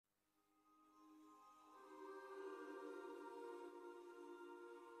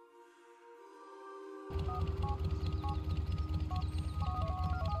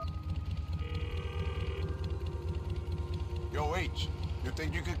Yo, H, you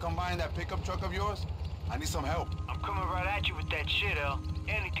think you could come by in that pickup truck of yours? I need some help. I'm coming right at you with that shit, L.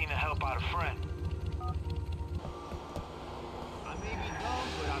 Anything to help out a friend. I may be dumb,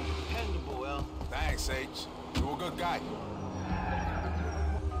 but I'm dependable, L. Thanks, H. You're a good guy.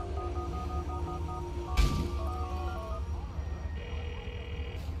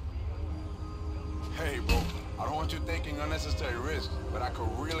 Hey, bro. I don't want you taking unnecessary risks, but I could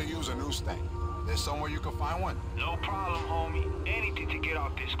really use a new stank. There's somewhere you can find one? No problem, homie. Anything to get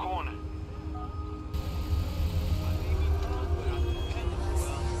off this corner.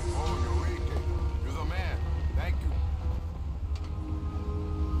 Oh, Henrique. You're the man. Thank you.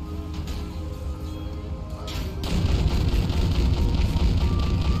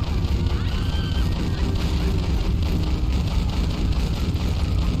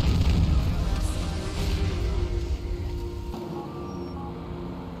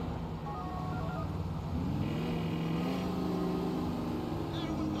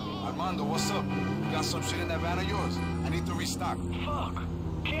 Armando, what's up? You got some shit in that van of yours? I need to restock. Fuck!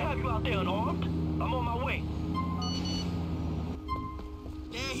 Can't have you out there unarmed. I'm on my way.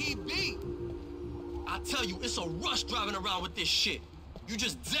 There he be! I tell you, it's a rush driving around with this shit. You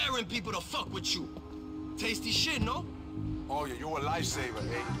just daring people to fuck with you. Tasty shit, no? Oh yeah, you're a lifesaver,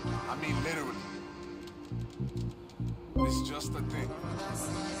 eh? I mean literally. It's just a thing.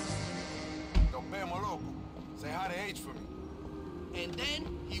 Yo, Bemo Loco, say hi to H for me. And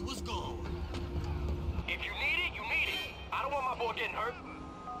then he was gone. If you need it, you need it. I don't want my boy getting hurt.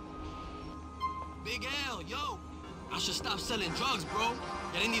 Big L, yo. I should stop selling drugs, bro.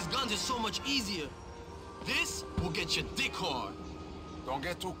 Getting these guns is so much easier. This will get your dick hard. Don't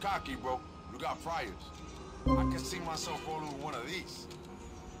get too cocky, bro. You got priors. I can see myself rolling with one of these.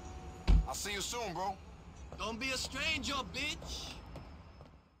 I'll see you soon, bro. Don't be a stranger, bitch.